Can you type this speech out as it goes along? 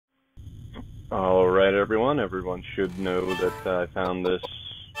Alright, everyone. Everyone should know that I found this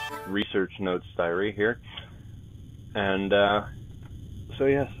research notes diary here. And, so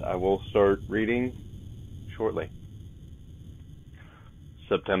yes, I will start reading shortly.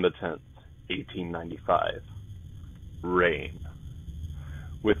 September 10th, 1895. Rain.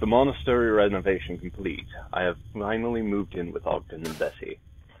 With the monastery renovation complete, I have finally moved in with Ogden and Bessie.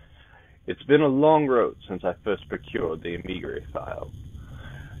 It's been a long road since I first procured the Emigre file.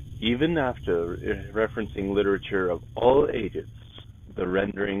 Even after referencing literature of all ages, the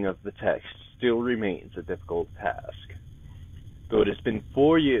rendering of the text still remains a difficult task. Though it has been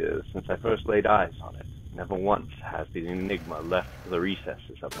 4 years since I first laid eyes on it, never once has the enigma left the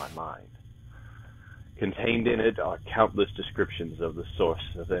recesses of my mind. Contained in it are countless descriptions of the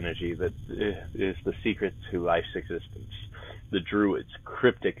source of energy that is the secret to life's existence, the Druids'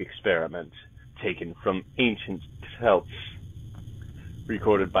 cryptic experiment taken from ancient Celts,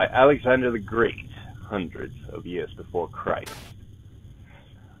 recorded by Alexander the Great hundreds of years before Christ.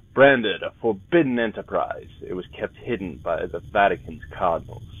 Branded a forbidden enterprise, it was kept hidden by the Vatican's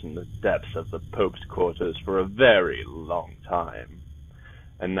cardinals in the depths of the Pope's quarters for a very long time.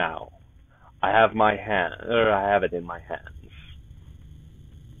 And now, I have it in my hands.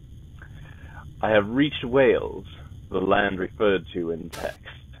 I have reached Wales, the land referred to in text.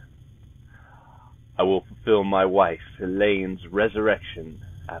 I will fulfill my wife Elaine's resurrection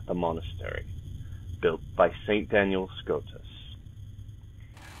at the monastery, built by St. Daniel Scotus.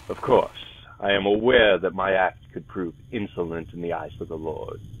 Of course, I am aware that my act could prove insolent in the eyes of the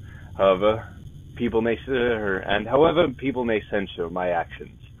Lord. However people may censure my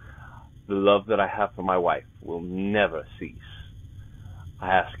actions, the love that I have for my wife will never cease. I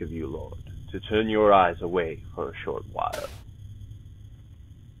ask of you, Lord, to turn your eyes away for a short while.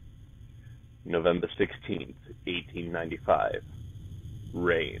 November 16th, 1895.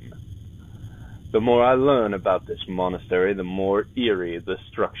 Rain. The more I learn about this monastery, the more eerie the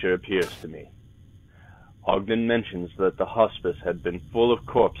structure appears to me. Ogden mentions that the hospice had been full of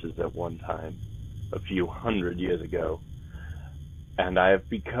corpses at one time, a few hundred years ago, and I have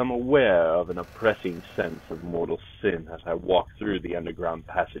become aware of an oppressing sense of mortal sin as I walk through the underground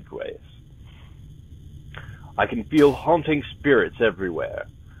passageways. I can feel haunting spirits everywhere,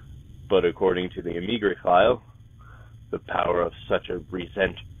 but according to the Emigre file, the power of such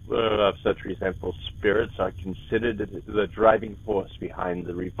resentful spirits are considered the driving force behind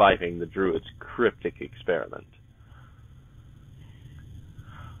the reviving the Druids' cryptic experiment.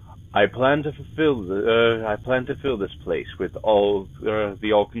 I plan to fill this place with the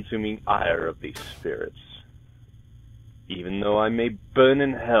all-consuming ire of these spirits. Even though I may burn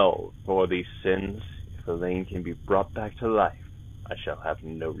in hell for these sins, if Elaine can be brought back to life, I shall have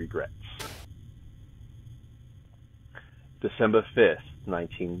no regrets. December 5th,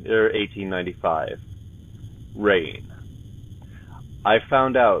 1895. Rain. I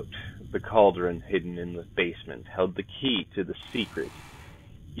found out the cauldron hidden in the basement held the key to the secret.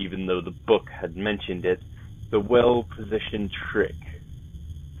 Even though the book had mentioned it, the well-positioned trick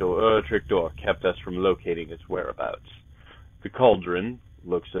door kept us from locating its whereabouts. The cauldron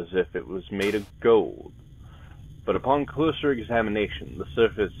looks as if it was made of gold, but upon closer examination, the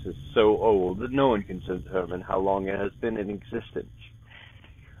surface is so old that no one can determine how long it has been in existence.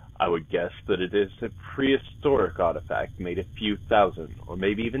 I would guess that it is a prehistoric artifact made a few thousand, or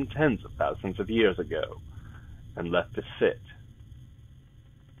maybe even tens of thousands of years ago, and left to sit.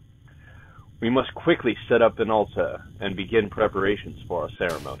 We must quickly set up an altar and begin preparations for our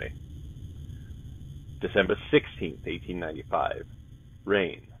ceremony. December 16th, 1895.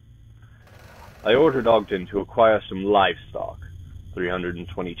 Rain. I ordered Ogden to acquire some livestock.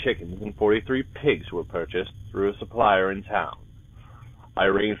 320 chickens and 43 pigs were purchased through a supplier in town. I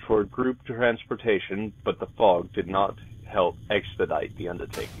arranged for a group transportation, but the fog did not help expedite the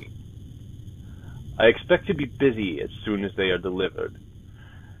undertaking. I expect to be busy as soon as they are delivered.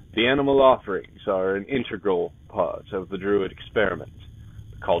 The animal offerings are an integral part of the Druid experiment.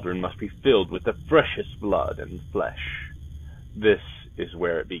 The cauldron must be filled with the freshest blood and flesh. This is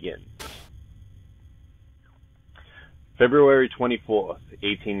where it begins. February 24th,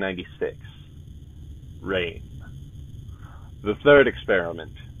 1896. Rain. The third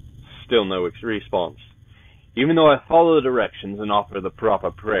experiment. Still no response. Even though I follow the directions and offer the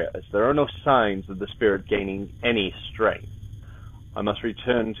proper prayers, there are no signs of the spirit gaining any strength. I must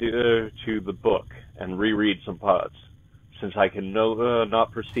return to the book and reread some parts, since I can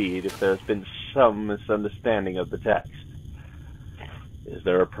not proceed if there has been some misunderstanding of the text. Is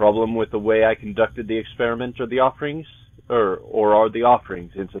there a problem with the way I conducted the experiment or the offerings? Or are the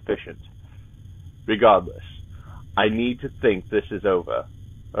offerings insufficient? Regardless, I need to think this is over.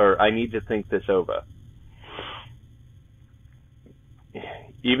 I need to think this over.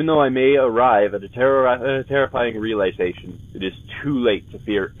 Even though I may arrive at a terrifying realization, it is too late to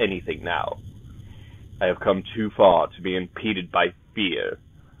fear anything now. I have come too far to be impeded by fear.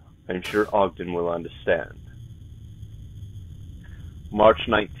 I'm sure Ogden will understand. March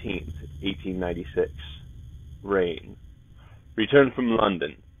 19th, 1896. Rain. Returned from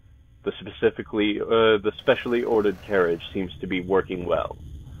London. The specially ordered carriage seems to be working well.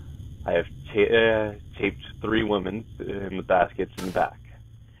 I have taped 3 women in the baskets in the back.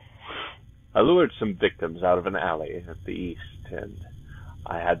 I lured some victims out of an alley at the east end.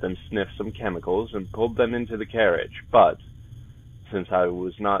 I had them sniff some chemicals and pulled them into the carriage, but since I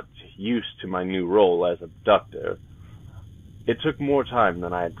was not used to my new role as abductor, it took more time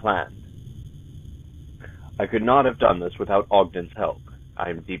than I had planned. I could not have done this without Ogden's help. I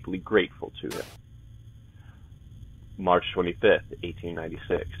am deeply grateful to him. March 25th,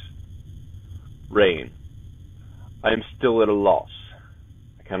 1896. Rain. I am still at a loss.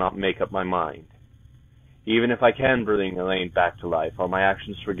 I cannot make up my mind. Even if I can bring Elaine back to life, are my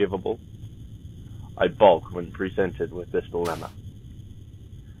actions forgivable? I balk when presented with this dilemma.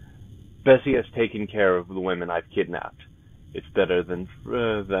 Bessie has taken care of the women I've kidnapped. It's better than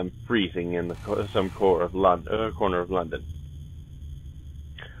them freezing in some corner of London.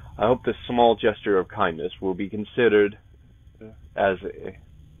 I hope this small gesture of kindness will be considered as an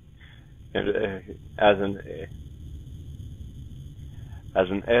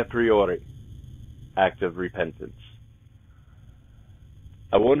a priori act of repentance.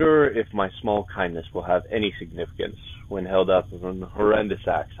 I wonder if my small kindness will have any significance when held up in the horrendous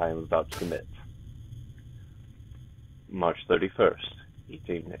acts I am about to commit. March 31st,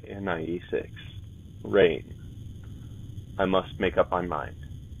 1896. Rain. I must make up my mind.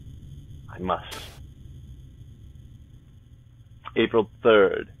 I must. April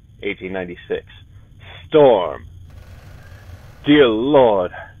 3rd, 1896. Storm. Dear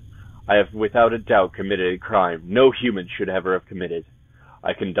Lord, I have without a doubt committed a crime no human should ever have committed.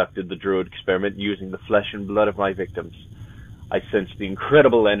 I conducted the Druid experiment using the flesh and blood of my victims. I sensed the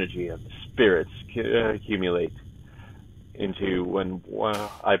incredible energy of the spirits accumulate into when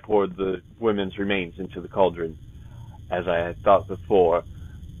I poured the women's remains into the cauldron. As I had thought before,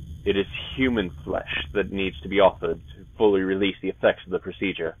 it is human flesh that needs to be offered to fully release the effects of the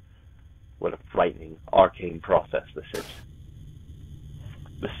procedure. What a frightening, arcane process this is.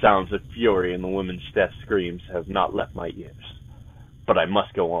 The sounds of fury in the women's death screams have not left my ears. But I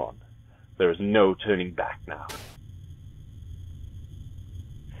must go on. There is no turning back now.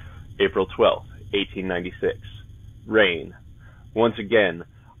 April 12th, 1896. Rain. Once again,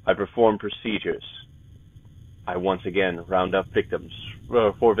 I perform procedures. I once again round up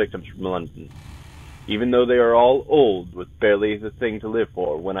 4 victims from London. Even though they are all old with barely the thing to live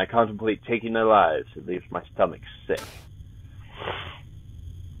for, when I contemplate taking their lives, it leaves my stomach sick.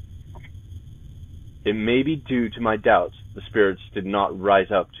 It may be due to my doubts the spirits did not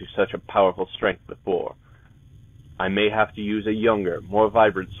rise up to such a powerful strength before. I may have to use a younger, more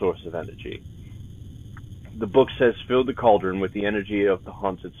vibrant source of energy. The book says fill the cauldron with the energy of the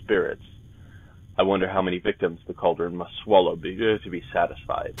haunted spirits. I wonder how many victims the cauldron must swallow to be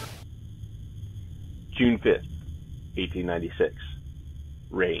satisfied. June 5th, 1896.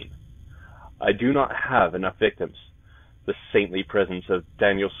 Rain. I do not have enough victims. The saintly presence of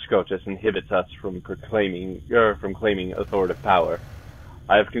Daniel Scotus inhibits us from claiming authoritative power.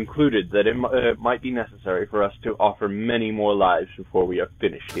 I have concluded that it might be necessary for us to offer many more lives before we are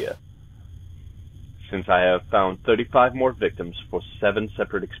finished here. Since I have found 35 more victims for 7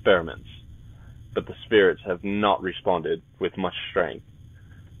 separate experiments, but the spirits have not responded with much strength.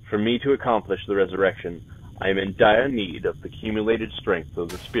 For me to accomplish the resurrection, I am in dire need of the accumulated strength of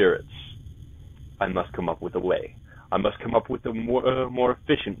the spirits. I must come up with a way. I must come up with a more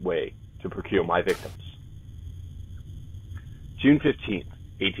efficient way to procure my victims. June 15th,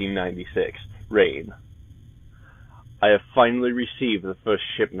 1896. Rain. I have finally received the first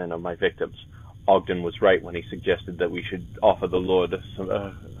shipment of my victims. Ogden was right when he suggested that we should offer the Lord of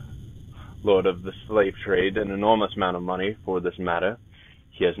the slave trade an enormous amount of money for this matter.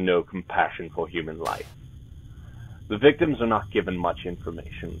 He has no compassion for human life. The victims are not given much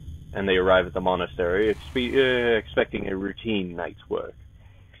information, and they arrive at the monastery expecting a routine night's work.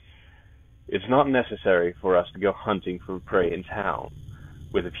 It's not necessary for us to go hunting for prey in town.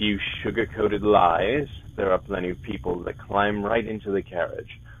 With a few sugar-coated lies, there are plenty of people that climb right into the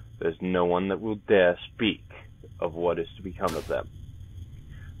carriage. There's no one that will dare speak of what is to become of them.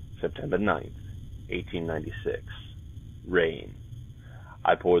 September 9th, 1896. Rain.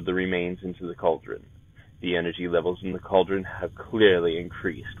 I poured the remains into the cauldron. The energy levels in the cauldron have clearly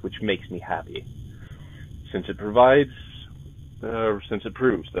increased, which makes me happy, since it proves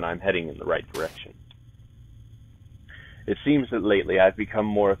that I'm heading in the right direction. It seems that lately I've become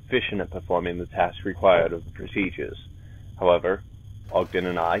more efficient at performing the tasks required of the procedures. However, Ogden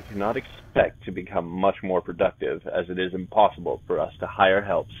and I cannot expect to become much more productive, as it is impossible for us to hire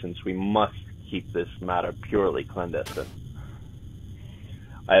help since we must keep this matter purely clandestine.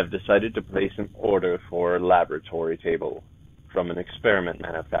 I have decided to place an order for a laboratory table from an experiment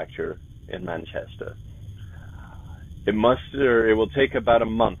manufacturer in Manchester. It will take about a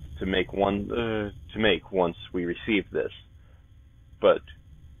month to make once we receive this, but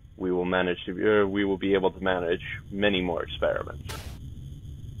we will be able to manage many more experiments.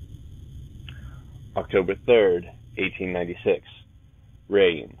 October 3rd, 1896.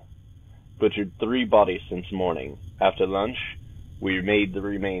 Rain. Butchered 3 bodies since morning. After lunch, we made the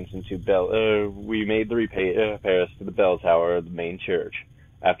repairs to the bell tower of the main church.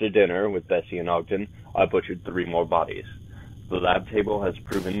 After dinner, with Bessie and Ogden, I butchered 3 more bodies. The lab table has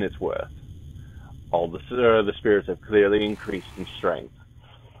proven its worth. All the spirits have clearly increased in strength.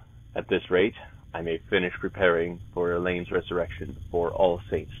 At this rate, I may finish preparing for Elaine's resurrection for All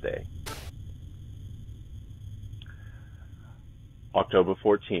Saints' Day. October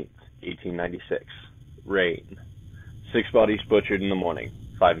 14th, 1896. Rain. 6 bodies butchered in the morning,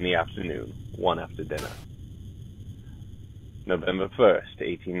 5 in the afternoon, 1 after dinner. November 1st,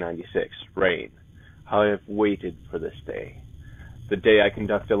 1896. Rain. How I have waited for this day. The day I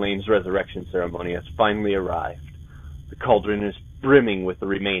conduct Elaine's resurrection ceremony has finally arrived. The cauldron is brimming with the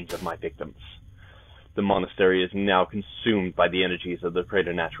remains of my victims. The monastery is now consumed by the energies of the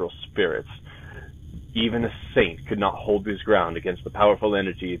preternatural spirits. Even a saint could not hold his ground against the powerful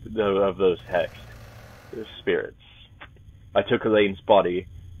energy of those spirits. I took Elaine's body,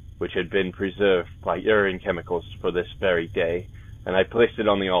 which had been preserved by urine chemicals for this very day, and I placed it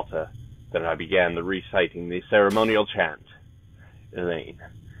on the altar. Then I began reciting the ceremonial chant. Elaine,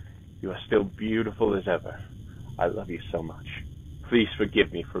 you are still beautiful as ever. I love you so much. Please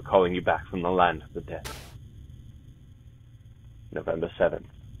forgive me for calling you back from the land of the dead. November 7th,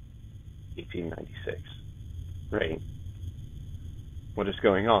 1896. Rain. What is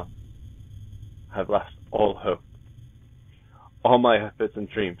going on? I have lost all hope. All my efforts and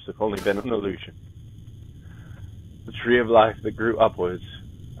dreams have only been an illusion. The tree of life that grew upwards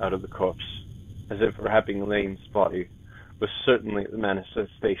out of the corpse, as if wrapping Elaine's body, was certainly the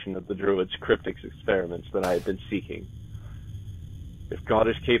manifestation of the Druid's cryptic experiments that I had been seeking. If God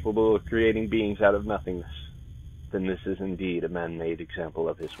is capable of creating beings out of nothingness, then this is indeed a man-made example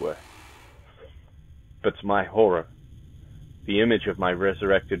of his work. But to my horror, the image of my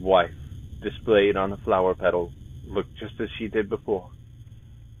resurrected wife, displayed on a flower petal, looked just as she did before,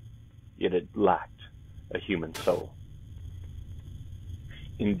 yet it lacked a human soul.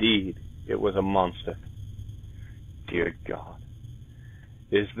 Indeed, it was a monster. Dear God,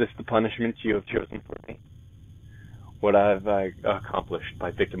 is this the punishment you have chosen for me? What have I accomplished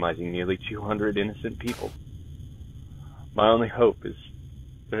by victimizing nearly 200 innocent people? My only hope is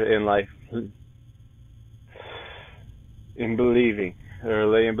in life, in believing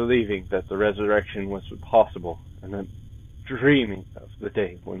that the resurrection was possible, and then dreaming of the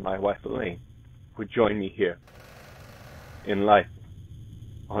day when my wife Elaine would join me here, in life,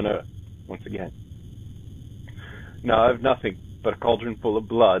 on earth, once again. Now I have nothing but a cauldron full of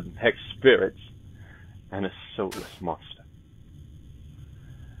blood and hexed spirits, and a soulless monster.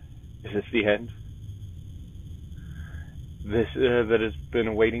 Is this the end? This that has been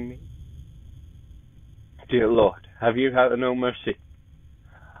awaiting me? Dear Lord, have you had no mercy?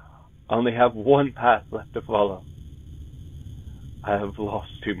 I only have one path left to follow. I have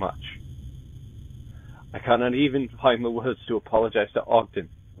lost too much. I cannot even find the words to apologize to Ogden,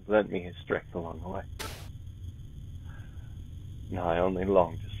 who lent me his strength along the way. Now I only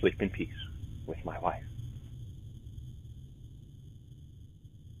long to sleep in peace with my wife.